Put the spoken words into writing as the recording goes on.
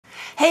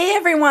Hey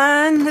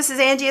everyone, this is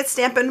Angie at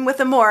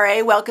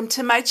StampingWithAmore. Welcome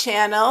to my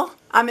channel.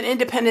 I'm an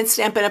independent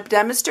Stampin' Up!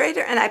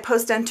 Demonstrator and I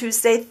post on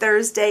Tuesday,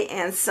 Thursday,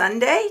 and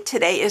Sunday.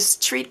 Today is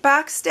Treat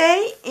Box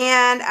Day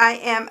and I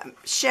am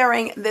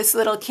sharing this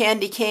little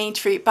candy cane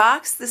treat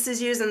box. This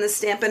is using the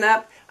Stampin'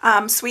 Up!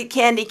 Sweet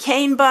Candy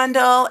Cane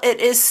bundle. It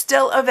is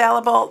still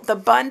available. The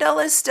bundle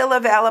is still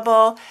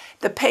available.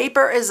 The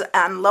paper is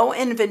on low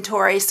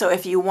inventory, so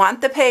if you want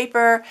the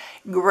paper,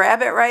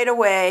 grab it right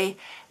away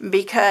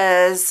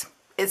because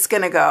it's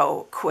going to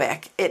go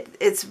quick.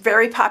 It's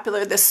very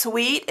popular. The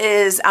sweet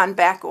is on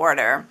back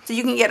order. So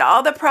you can get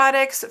all the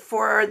products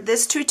for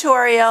this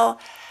tutorial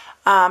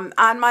on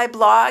my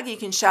blog. You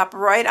can shop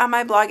right on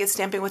my blog at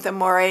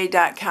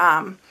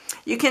StampingWithAmore.com.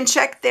 You can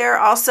check there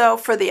also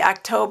for the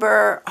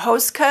October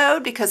host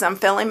code because I'm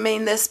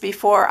filming this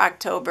before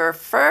October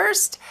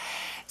 1st.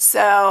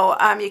 So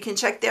you can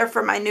check there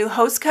for my new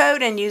host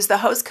code and use the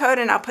host code,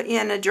 and I'll put you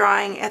in a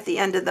drawing at the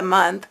end of the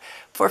month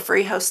for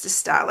free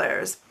hostess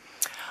dollars.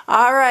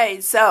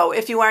 Alright, so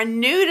if you are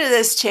new to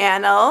this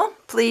channel,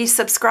 please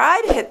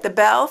subscribe, hit the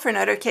bell for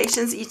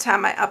notifications each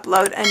time I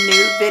upload a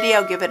new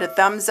video. Give it a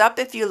thumbs up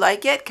if you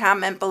like it,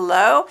 comment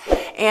below,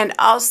 and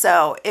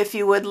also if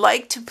you would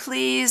like to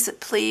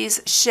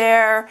please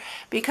share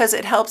because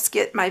it helps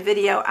get my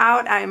video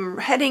out. I'm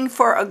heading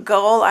for a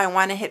goal. I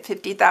want to hit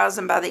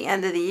 50,000 by the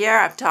end of the year.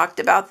 I've talked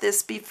about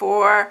this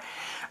before.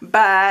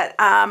 But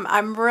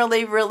I'm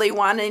really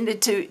wanting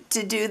to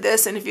do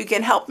this, and if you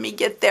can help me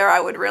get there,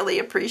 I would really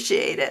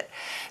appreciate it.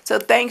 So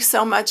thanks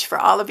so much for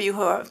all of you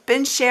who have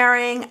been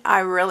sharing.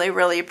 I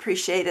really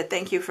appreciate it.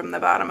 Thank you from the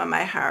bottom of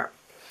my heart.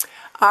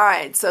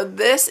 Alright, so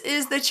this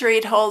is the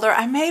treat holder.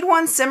 I made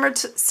one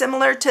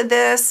similar to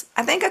this,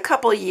 I think a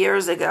couple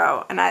years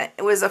ago, and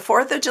it was a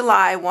 4th of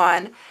July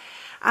one.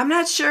 I'm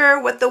not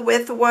sure what the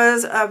width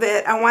was of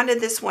it. I wanted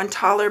this one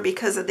taller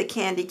because of the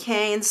candy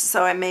canes,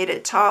 so I made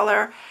it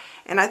taller.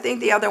 And I think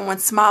the other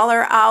one's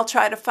smaller. I'll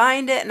try to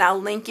find it and I'll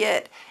link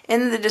it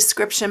in the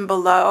description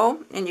below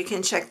and you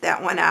can check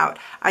that one out.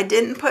 I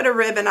didn't put a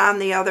ribbon on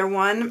the other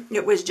one.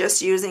 It was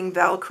just using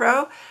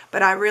Velcro,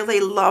 but I really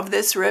love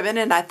this ribbon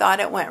and I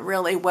thought it went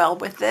really well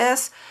with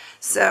this.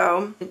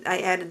 So I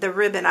added the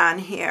ribbon on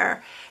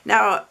here.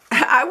 Now,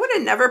 I would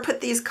have never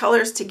put these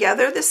colors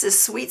together. This is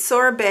Sweet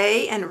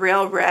Sorbet and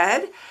Real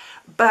Red.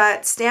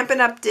 But Stampin'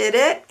 Up! Did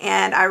it,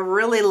 and I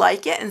really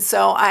like it, and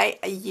so I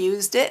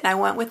used it, and I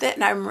went with it,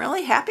 and I'm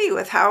really happy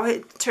with how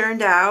it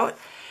turned out.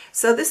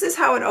 So this is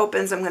how it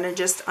opens. I'm going to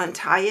just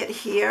untie it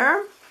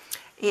here,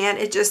 and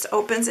it just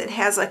opens. It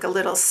has like a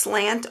little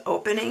slant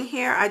opening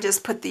here. I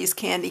just put these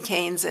candy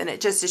canes in it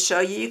just to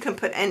show you. You can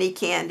put any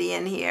candy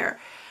in here,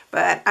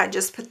 but I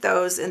just put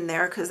those in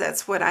there because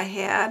that's what I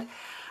had.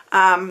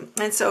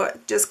 And so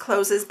it just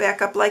closes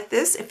back up like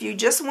this. If you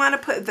just want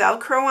to put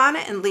Velcro on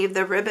it and leave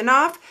the ribbon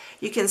off,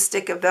 you can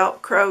stick a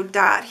Velcro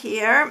dot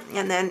here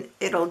and then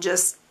it'll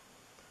just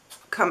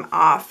come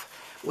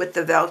off with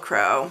the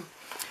Velcro.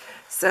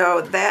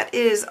 So that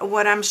is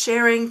what I'm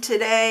sharing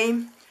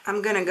today.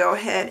 I'm going to go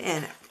ahead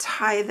and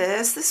tie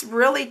this. This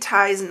really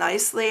ties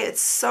nicely.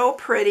 It's so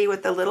pretty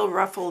with the little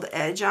ruffled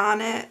edge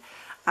on it.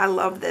 I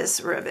love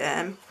this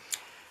ribbon.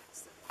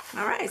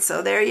 Alright,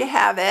 so there you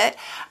have it.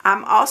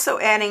 I'm also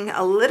adding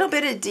a little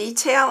bit of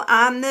detail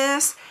on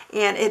this,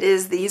 and it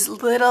is these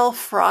little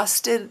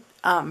frosted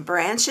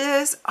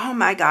branches. Oh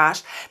my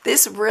gosh,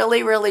 this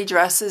really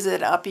dresses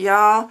it up,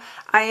 y'all.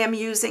 I am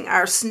using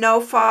our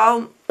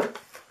Snowfall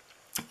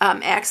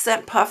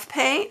accent puff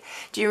paint.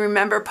 Do you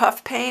remember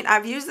puff paint?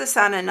 I've used this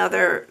on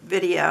another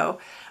video,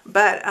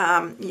 but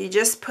you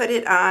just put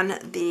it on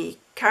the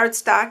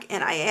cardstock,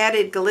 and I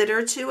added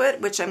glitter to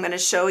it, which I'm going to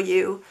show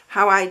you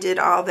how I did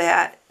all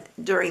that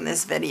during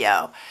this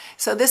video.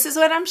 So this is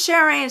what I'm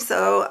sharing.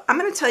 So I'm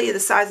going to tell you the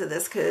size of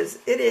this because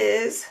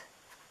it's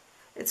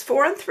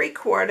 4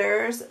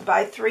 3/4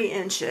 by 3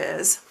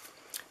 inches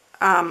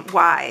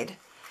wide,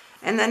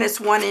 and then it's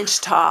 1 inch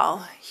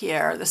tall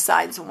here. The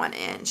side's 1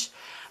 inch,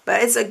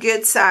 but it's a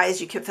good size.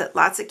 You can fit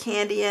lots of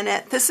candy in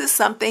it. This is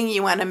something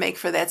you want to make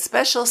for that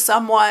special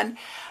someone.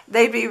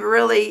 It'd be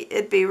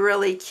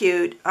really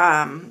cute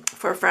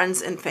for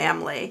friends and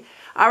family.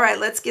 All right,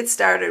 let's get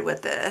started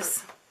with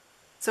this.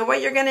 So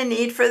what you're going to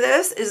need for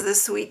this is the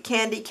Sweet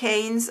Candy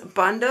Canes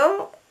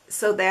bundle.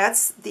 So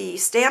that's the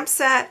stamp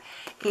set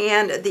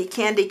and the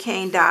candy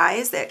cane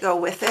dies that go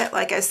with it.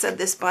 Like I said,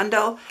 this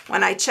bundle,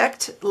 when I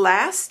checked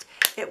last,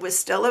 it was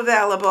still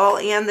available,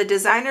 and the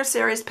designer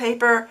series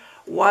paper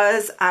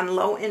was on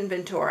low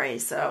inventory.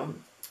 So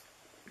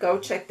go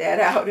check that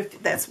out if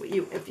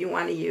you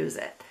want to use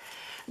it.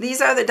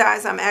 These are the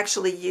dies I'm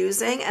actually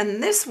using,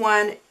 and this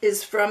one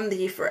is from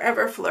the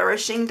Forever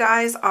Flourishing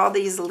dies, all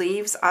these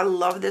leaves. I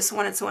love this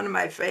one. It's one of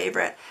my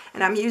favorite,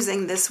 and I'm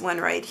using this one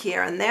right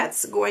here, and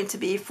that's going to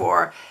be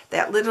for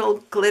that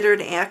little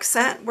glittered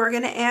accent we're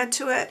going to add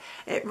to it.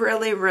 It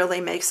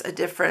really makes a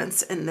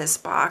difference in this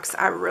box.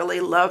 I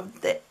really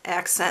love the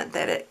accent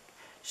that it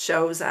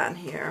shows on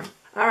here.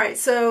 All right,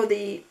 so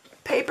the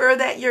paper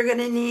that you're going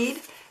to need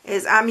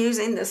is I'm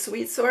using the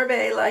Sweet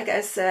Sorbet, like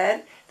I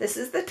said. This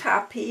is the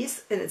top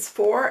piece, and it's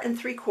 4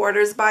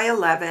 3/4 by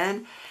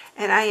 11.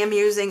 And I am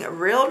using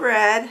Real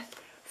Red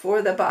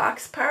for the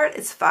box part.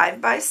 It's 5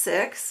 by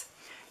 6.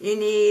 You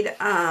need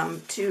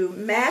to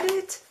mat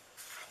it,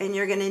 and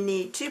you're going to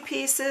need 2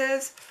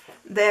 pieces.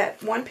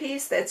 That one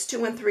piece that's 2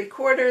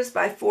 3/4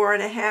 by 4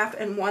 1/2,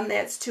 and one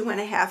that's 2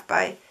 1/2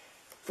 by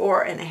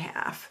 4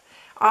 1/2.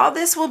 All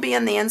this will be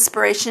in the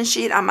inspiration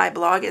sheet on my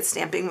blog at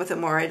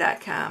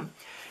StampingWithAmore.com.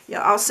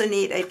 You'll also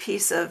need a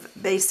piece of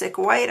basic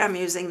white. I'm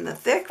using the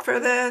thick for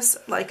this,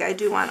 like I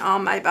do on all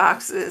my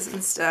boxes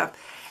and stuff.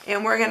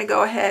 And we're going to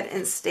go ahead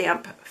and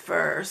stamp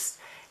first.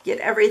 Get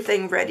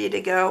everything ready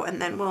to go,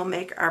 and then we'll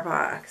make our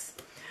box.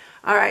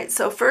 Alright,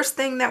 so first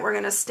thing that we're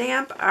going to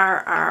stamp are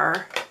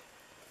our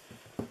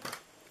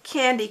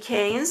candy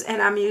canes,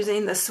 and I'm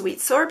using the Sweet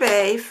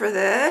Sorbet for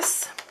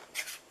this.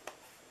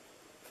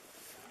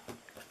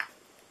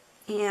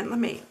 And let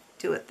me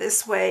do it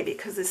this way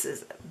because this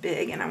is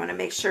big and I want to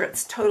make sure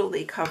it's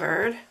totally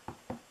covered.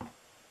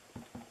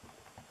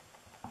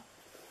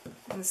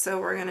 And so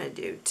we're going to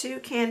do 2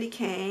 candy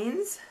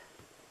canes.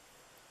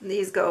 And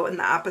these go in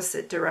the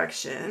opposite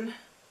direction.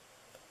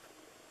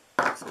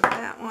 So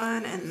that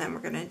one, and then we're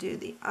going to do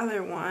the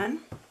other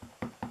one.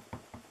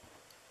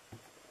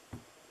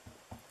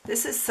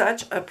 This is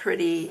such a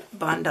pretty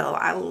bundle.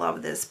 I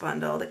love this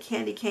bundle. The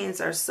candy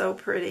canes are so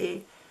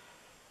pretty.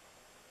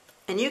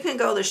 And you can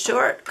go the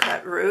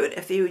shortcut route.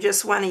 If you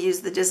just want to use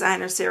the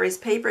designer series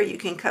paper, you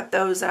can cut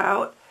those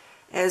out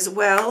as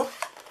well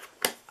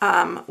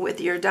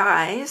with your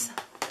dies.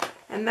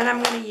 And then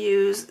I'm going to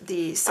use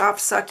the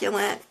soft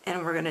succulent,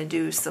 and we're going to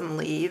do some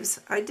leaves.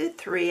 I did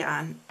 3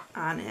 on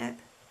it.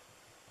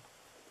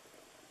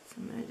 So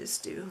I'm going to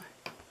just do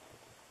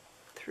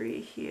 3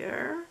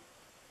 here.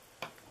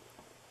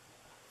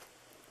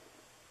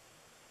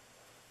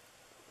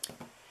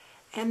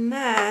 And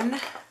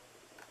then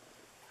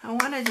I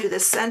want to do the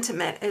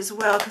sentiment as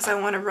well because I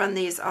want to run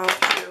these all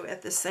through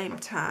at the same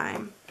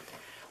time.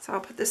 So I'll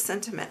put the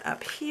sentiment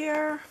up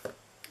here,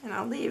 and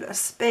I'll leave a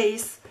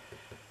space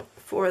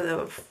for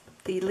the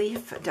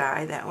leaf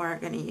die that we're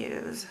going to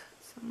use.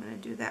 So I'm going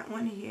to do that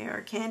one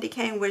here. Candy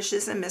Cane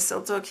Wishes and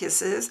Mistletoe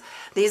Kisses.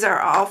 These are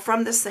all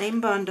from the same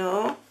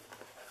bundle.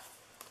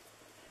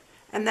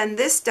 And then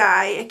this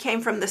die, it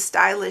came from the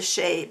Stylish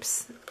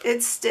Shapes.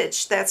 It's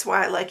stitched, that's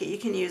why I like it. You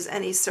can use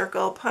any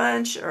circle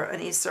punch or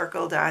any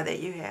circle die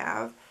that you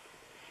have.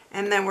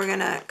 And then we're going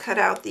to cut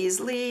out these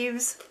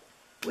leaves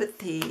with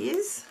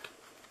these.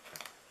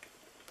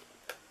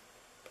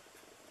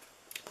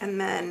 And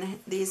then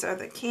these are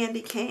the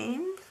candy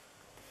cane.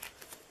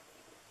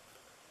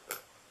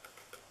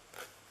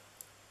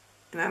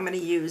 And I'm going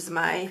to use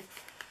my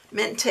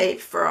mint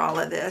tape for all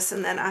of this,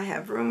 and then I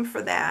have room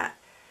for that.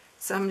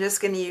 So I'm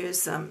just going to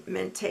use some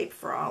mint tape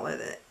for all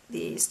of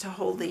these to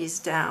hold these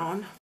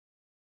down.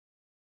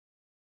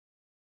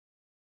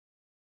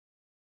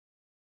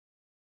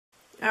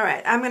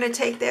 Alright, I'm going to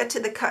take that to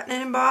the cut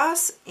and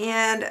emboss,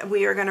 and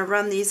we are going to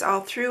run these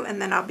all through,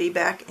 and then I'll be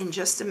back in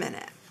just a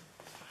minute.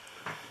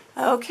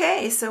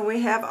 Okay, so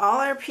we have all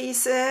our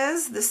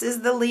pieces. This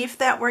is the leaf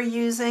that we're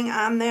using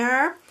on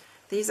there.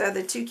 These are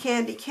the 2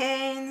 candy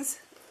canes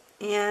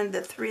and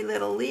the 3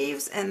 little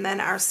leaves, and then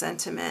our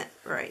sentiment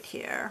right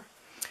here.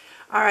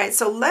 Alright,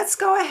 so let's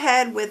go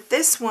ahead with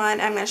this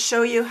one. I'm going to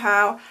show you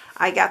how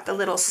I got the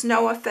little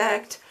snow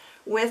effect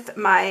with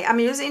I'm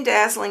using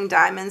Dazzling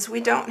Diamonds. We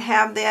don't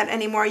have that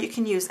anymore. You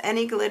can use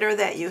any glitter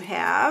that you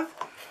have.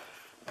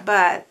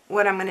 But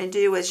what I'm going to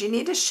do is you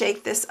need to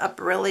shake this up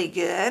really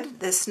good,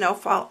 this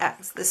Snowfall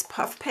X, this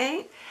puff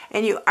paint.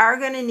 And you are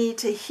going to need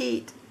to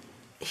heat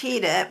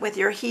it with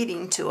your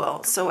heating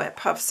tool so it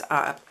puffs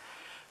up.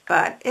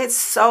 But it's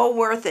so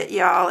worth it,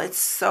 y'all. It's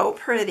so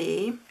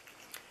pretty.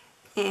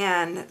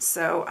 And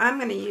so I'm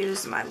going to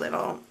use my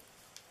little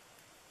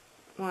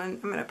one.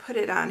 I'm going to put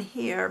it on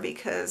here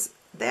because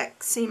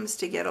that seems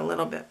to get a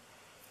little bit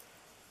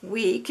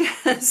weak.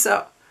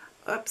 So,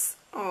 oops.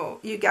 Oh,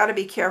 you got to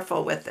be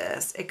careful with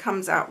this. It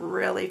comes out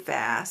really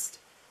fast.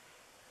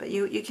 But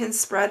you can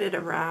spread it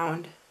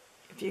around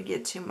if you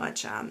get too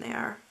much on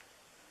there.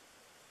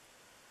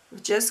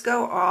 Just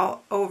go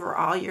all over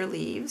all your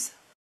leaves.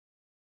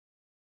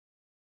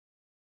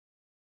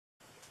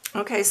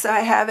 Okay, so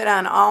I have it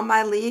on all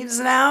my leaves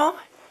now.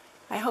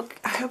 I hope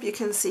you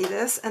can see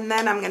this. And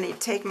then I'm going to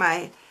take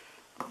my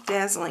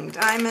Dazzling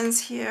Diamonds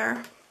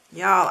here.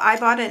 Y'all, I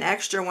bought an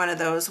extra one of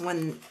those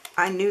when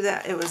I knew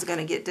that it was going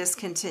to get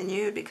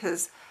discontinued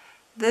because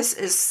this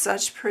is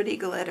such pretty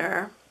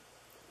glitter.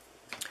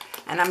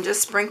 And I'm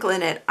just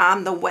sprinkling it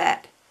on the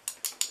wet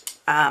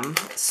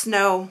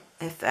Snow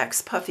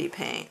Effects puffy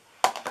paint.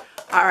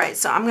 Alright,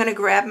 so I'm going to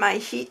grab my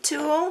heat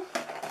tool.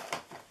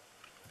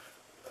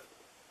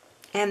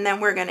 And then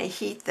we're going to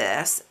heat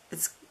this.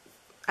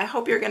 I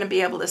hope you're going to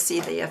be able to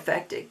see the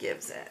effect it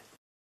gives it.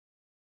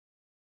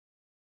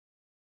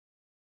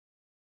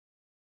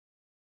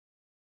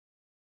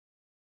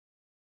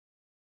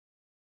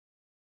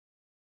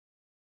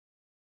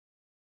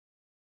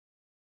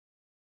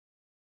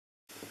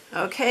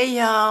 Okay,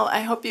 y'all,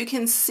 I hope you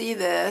can see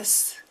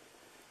this,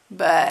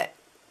 but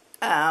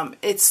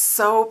it's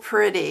so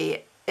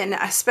pretty, and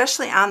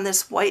especially on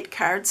this white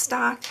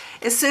cardstock.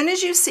 As soon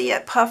as you see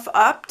it puff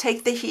up,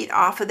 take the heat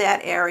off of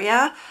that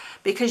area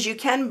because you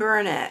can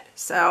burn it.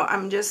 So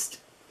I'm just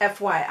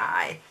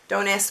FYI.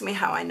 Don't ask me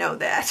how I know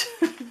that.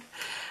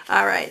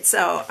 All right,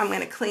 so I'm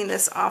going to clean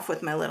this off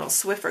with my little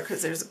Swiffer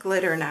because there's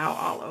glitter now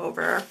all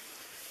over.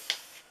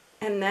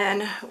 And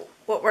then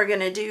what we're going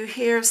to do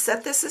here is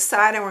set this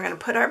aside, and we're going to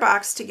put our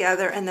box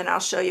together, and then I'll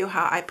show you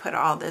how I put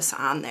all this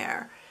on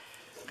there.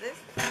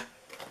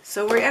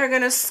 So we are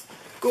going to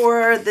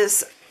score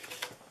this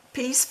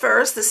piece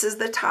first. This is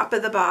the top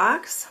of the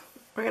box.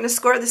 We're going to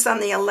score this on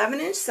the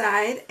 11-inch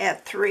side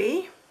at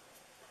 3,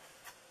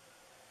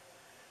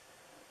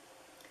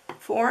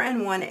 4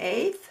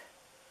 1/8,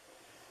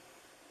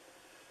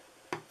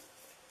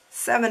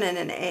 7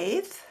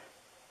 1/8,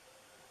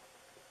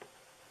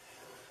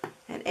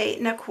 and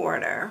 8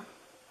 1/4.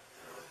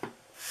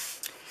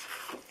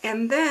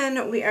 And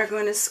then we are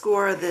going to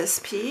score this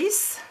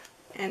piece,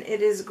 and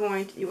it is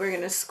going to, we're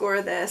going to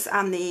score this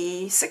on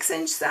the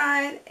 6-inch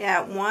side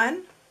at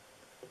 1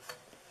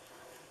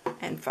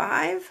 and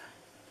 5,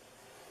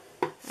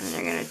 and then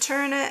you're going to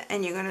turn it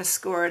and you're going to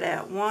score it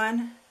at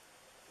 1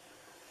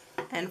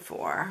 and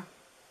 4.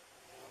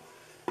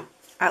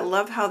 I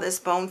love how this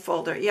bone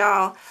folder,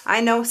 y'all, I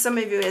know some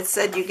of you had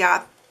said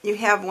you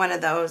have one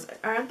of those.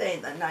 Aren't they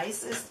the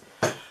nicest?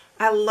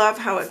 I love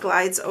how it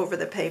glides over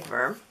the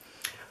paper.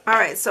 All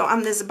right, so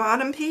on this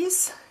bottom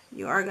piece,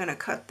 you are going to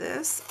cut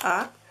this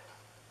up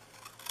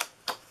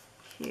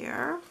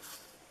here.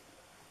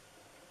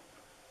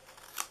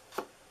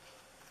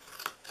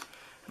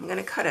 I'm going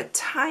to cut a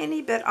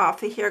tiny bit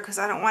off of here because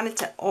I don't want it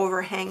to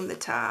overhang the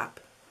top.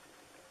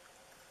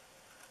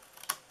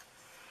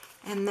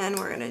 And then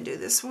we're going to do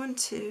this one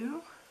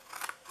too.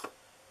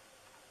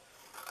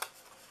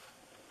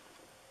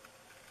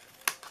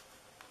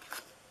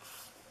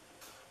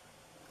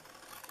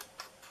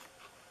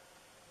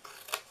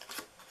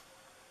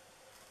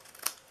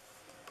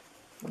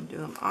 And do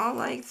them all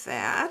like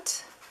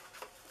that.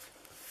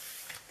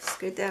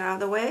 Scoot that out of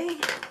the way.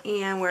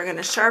 And we're going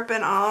to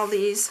sharpen all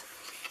these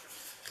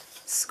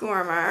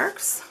score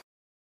marks.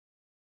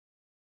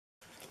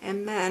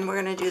 And then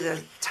we're going to do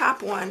the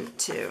top one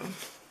too.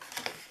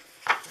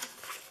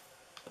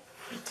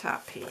 The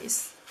top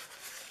piece.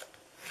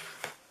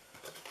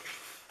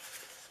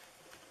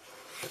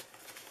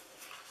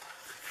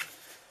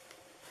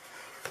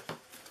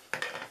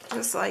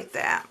 Just like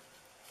that.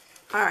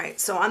 Alright,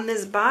 so on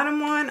this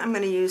bottom one, I'm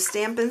going to use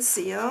Stampin'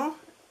 Seal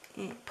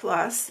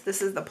Plus.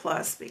 This is the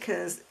plus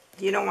because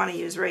you don't want to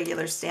use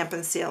regular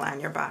Stampin' Seal on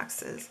your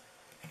boxes.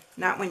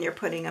 Not when you're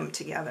putting them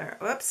together.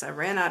 Oops, I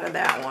ran out of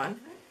that one.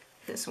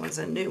 This one's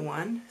a new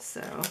one, so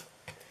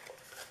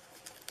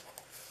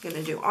you're going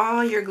to do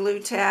all your glue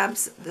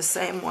tabs the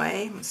same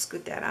way. I'm going to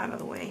scoot that out of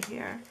the way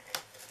here.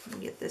 Let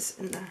me get this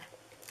in there.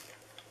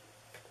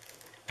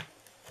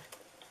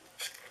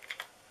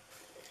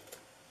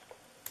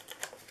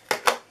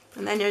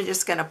 And then you're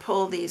just going to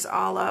pull these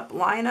all up.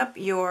 Line up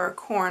your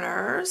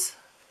corners.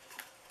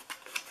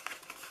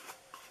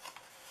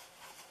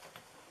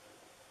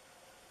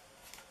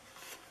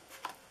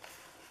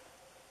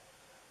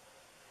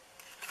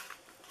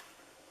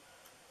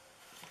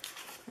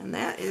 And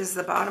that is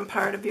the bottom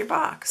part of your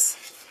box.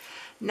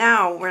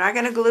 Now, we're not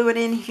going to glue it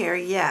in here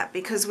yet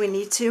because we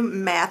need to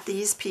mat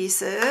these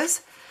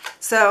pieces.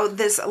 So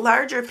this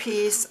larger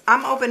piece,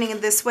 I'm opening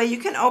it this way. You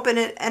can open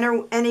it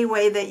any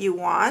way that you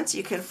want.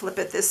 You can flip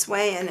it this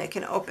way and it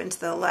can open to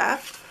the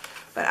left.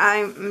 But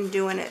I'm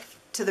doing it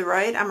to the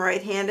right. I'm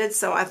right-handed,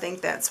 so I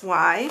think that's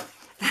why.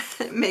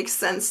 It makes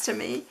sense to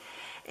me.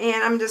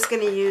 And I'm just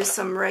going to use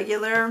some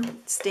regular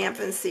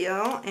Stampin'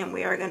 Seal, and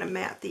we are going to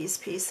mat these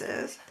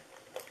pieces.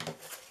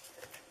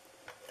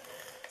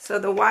 So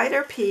the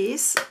wider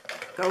piece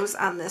goes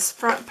on this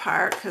front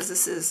part because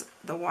this is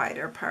the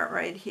wider part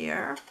right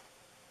here.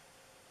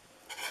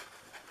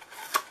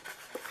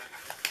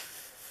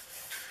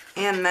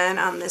 And then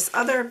on this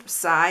other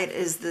side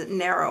is the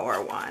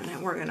narrower one,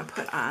 and we're going to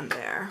put on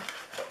there.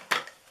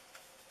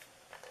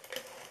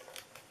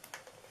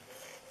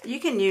 You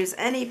can use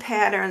any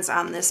patterns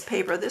on this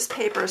paper. This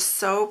paper is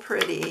so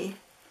pretty.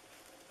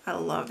 I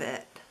love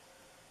it.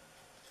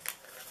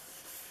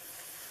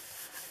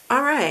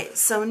 All right,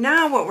 so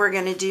now what we're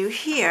going to do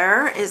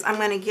here is I'm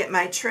going to get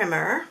my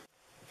trimmer.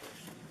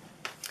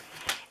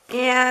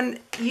 And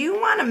you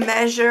want to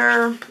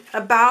measure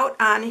about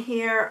on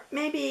here,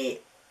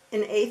 maybe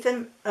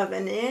 1/8 of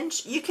an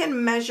inch. You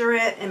can measure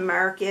it and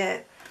mark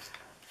it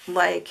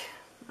like,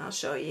 I'll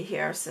show you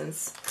here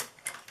since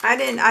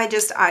I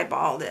just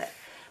eyeballed it.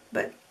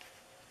 But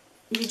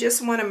you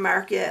just want to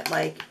mark it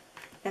like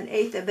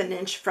 1/8 of an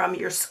inch from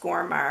your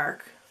score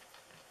mark.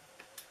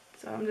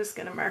 So I'm just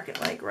going to mark it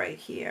like right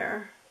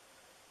here.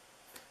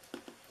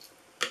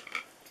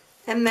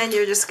 And then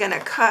you're just going to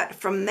cut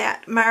from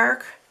that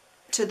mark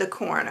to the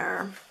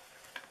corner.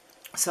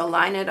 So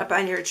line it up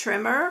on your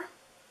trimmer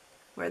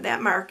where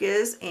that mark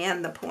is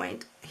and the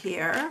point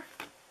here.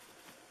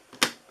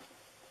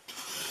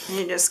 And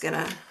you're just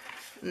gonna,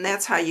 and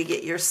that's how you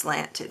get your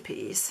slanted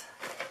piece.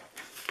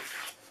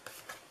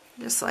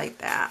 Just like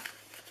that.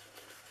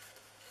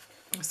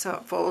 So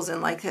it folds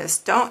in like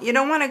this. You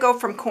don't want to go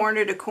from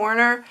corner to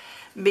corner,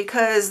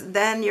 because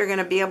then you're going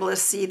to be able to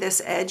see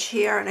this edge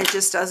here and it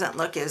just doesn't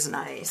look as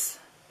nice.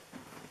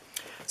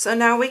 So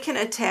now we can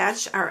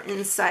attach our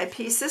inside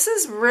piece. This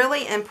is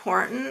really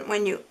important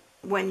when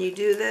you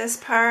do this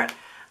part.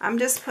 I'm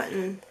just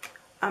putting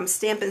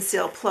Stampin'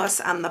 Seal Plus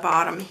on the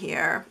bottom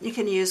here. You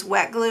can use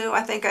wet glue.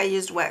 I think I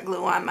used wet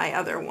glue on my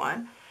other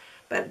one,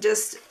 but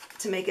just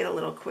to make it a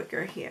little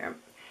quicker here.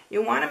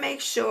 You want to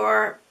make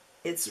sure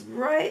it's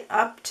right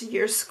up to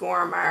your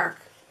score mark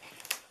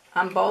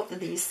on both of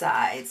these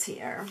sides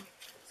here.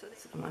 So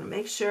I want to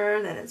make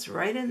sure that it's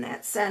right in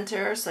that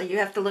center. So you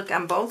have to look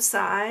on both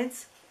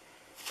sides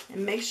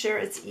and make sure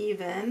it's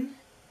even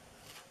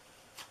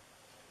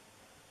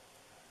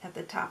at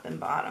the top and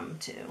bottom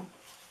too,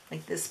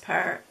 like this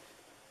part.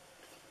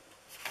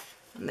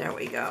 And there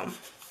we go.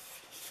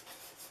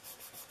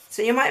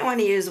 So you might want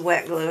to use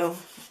wet glue.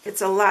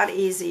 It's a lot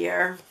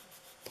easier.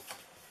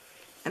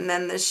 And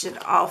then this should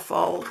all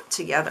fold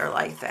together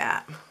like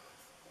that.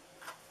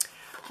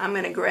 I'm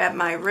going to grab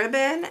my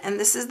ribbon, and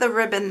this is the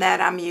ribbon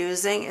that I'm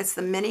using. It's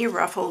the mini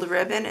ruffled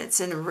ribbon. It's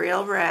in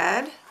real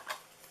red.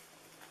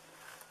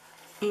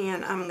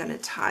 And I'm going to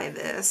tie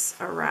this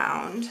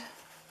around.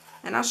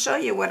 And I'll show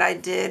you what I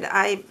did.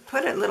 I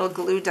put a little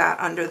glue dot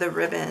under the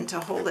ribbon to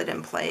hold it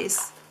in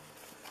place.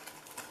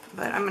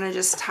 But I'm going to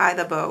just tie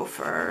the bow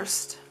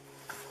first.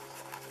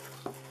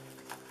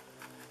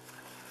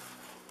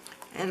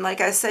 And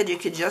like I said, you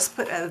could just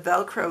put a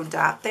Velcro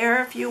dot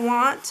there if you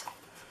want.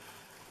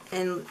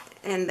 And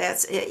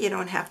that's it. You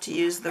don't have to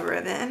use the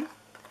ribbon.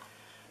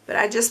 But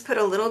I just put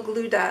a little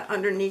glue dot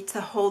underneath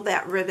to hold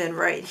that ribbon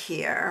right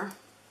here.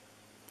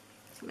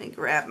 So let me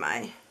grab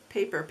my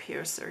paper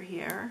piercer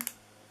here.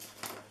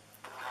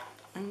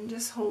 And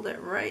just hold it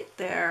right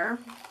there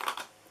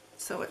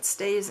so it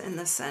stays in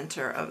the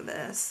center of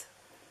this.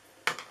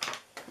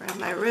 Grab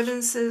my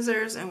ribbon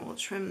scissors and we'll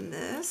trim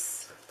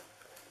this.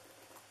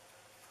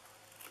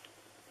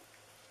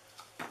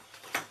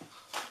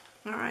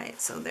 Alright,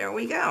 so there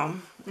we go.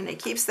 And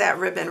it keeps that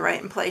ribbon right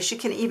in place. You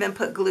can even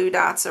put glue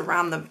dots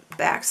around the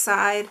back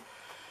side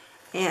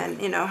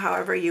and, you know,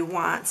 however you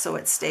want so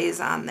it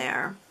stays on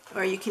there.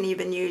 Or you can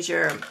even use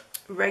your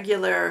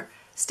regular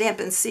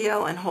Stampin'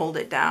 Seal and hold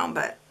it down,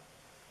 but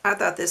I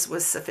thought this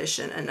was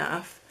sufficient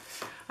enough.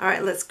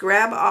 Alright, let's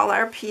grab all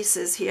our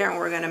pieces here and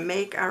we're going to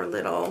make our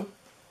little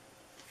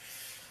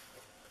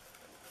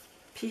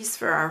piece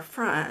for our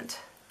front.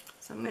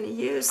 So I'm going to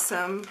use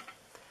some,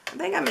 I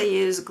think I'm going to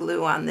use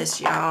glue on this,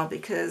 y'all,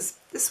 because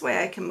this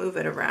way I can move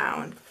it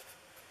around.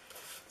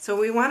 So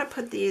we want to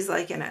put these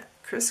like in a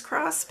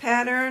crisscross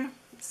pattern.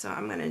 So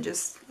I'm going to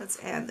just,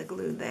 let's add the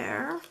glue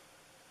there.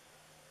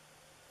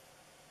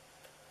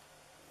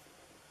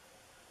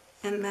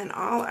 And then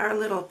all our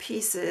little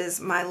pieces,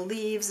 my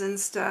leaves and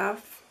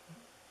stuff,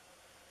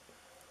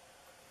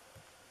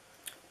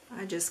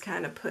 I just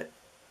kind of put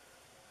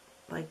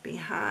like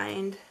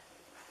behind.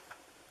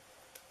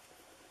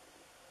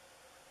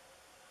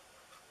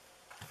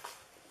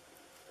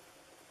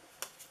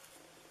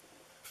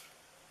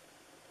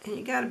 And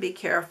you got to be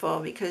careful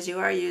because you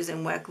are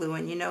using wet glue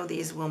and you know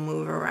these will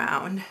move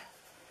around.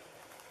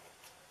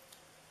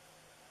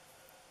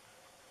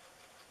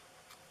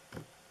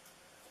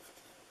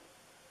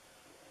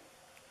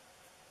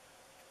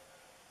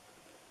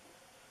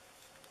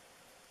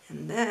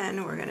 And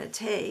then we're going to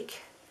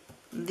take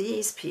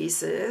these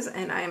pieces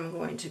and I'm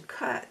going to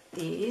cut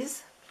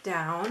these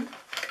down.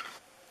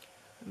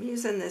 I'm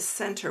using this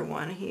center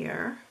one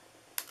here.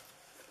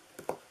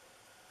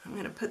 I'm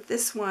going to put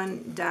this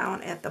one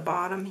down at the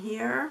bottom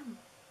here.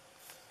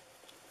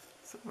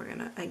 So we're going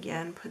to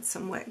again put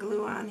some wet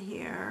glue on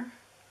here.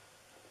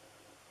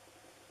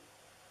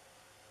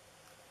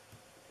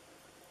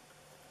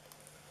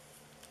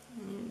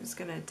 And you're just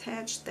going to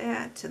attach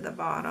that to the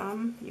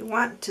bottom. You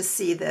want to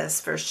see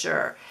this for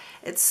sure.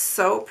 It's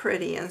so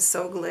pretty and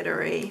so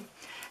glittery.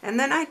 And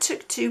then I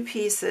took two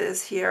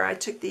pieces here. I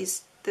took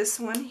this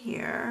one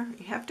here.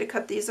 You have to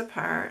cut these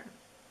apart.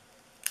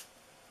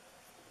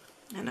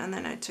 And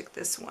then I took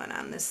this one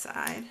on this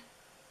side.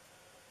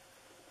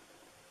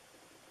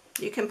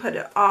 You can put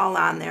it all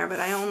on there, but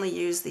I only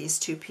use these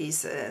two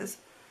pieces.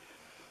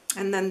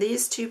 And then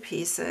these two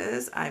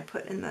pieces I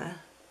put in the,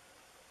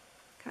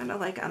 kind of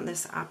like on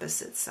this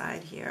opposite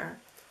side here.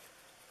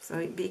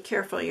 So be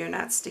careful you're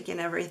not sticking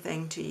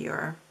everything to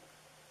your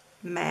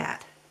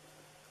mat.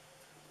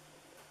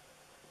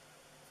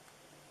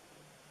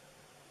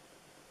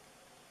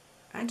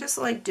 I just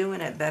like doing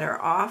it better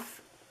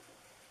off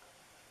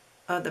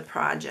of the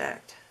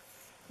project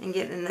and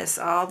getting this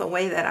all the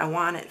way that I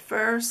want it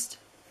first.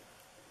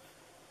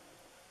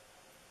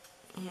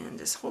 And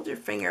just hold your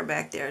finger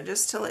back there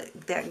just till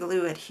that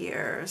glue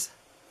adheres.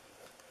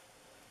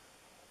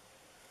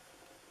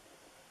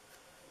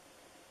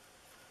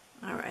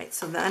 Alright, right,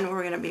 so then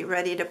we're going to be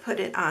ready to put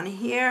it on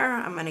here.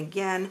 I'm going to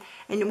again,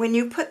 and when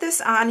you put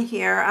this on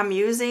here, I'm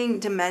using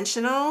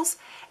dimensionals,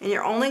 and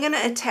you're only going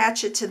to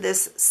attach it to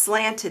this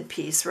slanted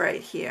piece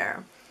right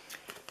here.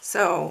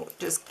 So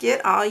just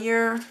get all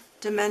your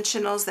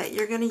dimensionals that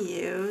you're going to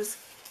use,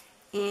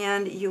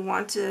 and you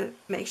want to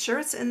make sure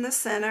it's in the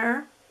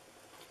center,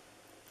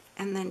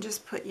 and then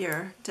just put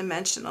your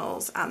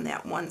dimensionals on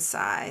that one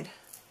side.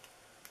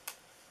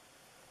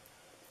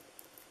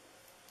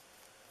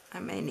 I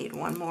may need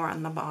one more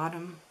on the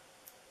bottom.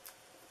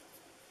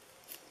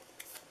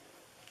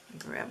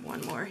 Grab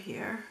one more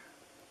here.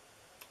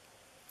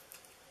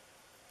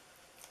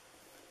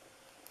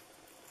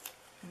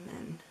 And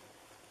then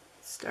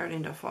it's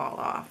starting to fall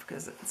off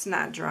because it's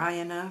not dry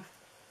enough.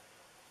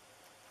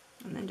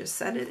 And then just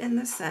set it in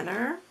the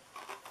center.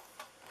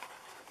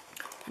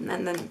 And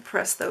then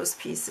press those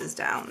pieces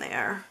down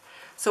there.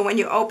 So when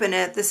you open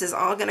it, this is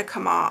all going to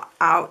come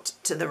out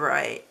to the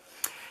right.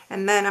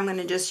 And then I'm going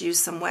to just use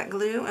some wet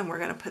glue, and we're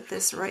going to put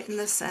this right in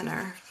the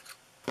center,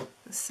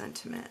 the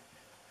sentiment.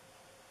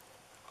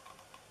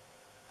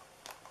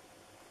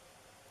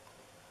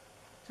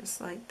 Just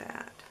like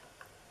that.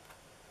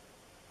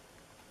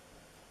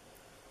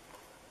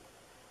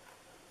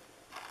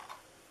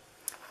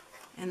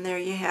 And there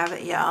you have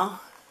it, y'all.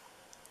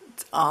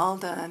 It's all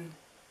done.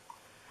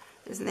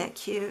 Isn't that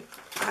cute?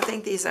 I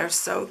think these are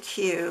so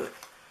cute.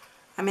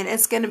 I mean,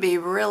 it's going to be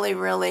really,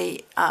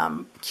 really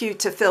cute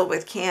to fill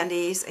with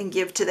candies and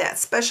give to that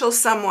special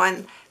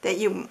someone that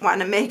you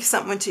want to make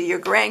something to, your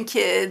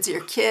grandkids,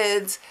 your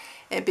kids.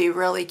 It'd be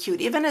really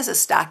cute. Even as a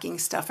stocking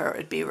stuffer, it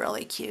would be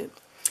really cute.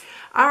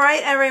 All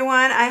right,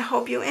 everyone. I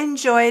hope you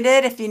enjoyed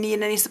it. If you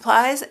need any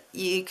supplies,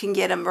 you can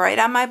get them right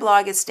on my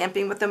blog at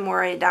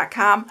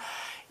StampingWithAmore.com.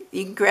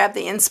 You can grab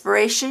the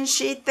inspiration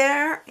sheet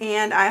there,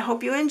 and I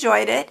hope you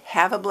enjoyed it.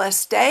 Have a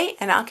blessed day,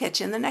 and I'll catch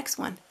you in the next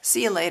one.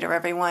 See you later,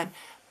 everyone.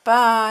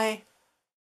 Bye.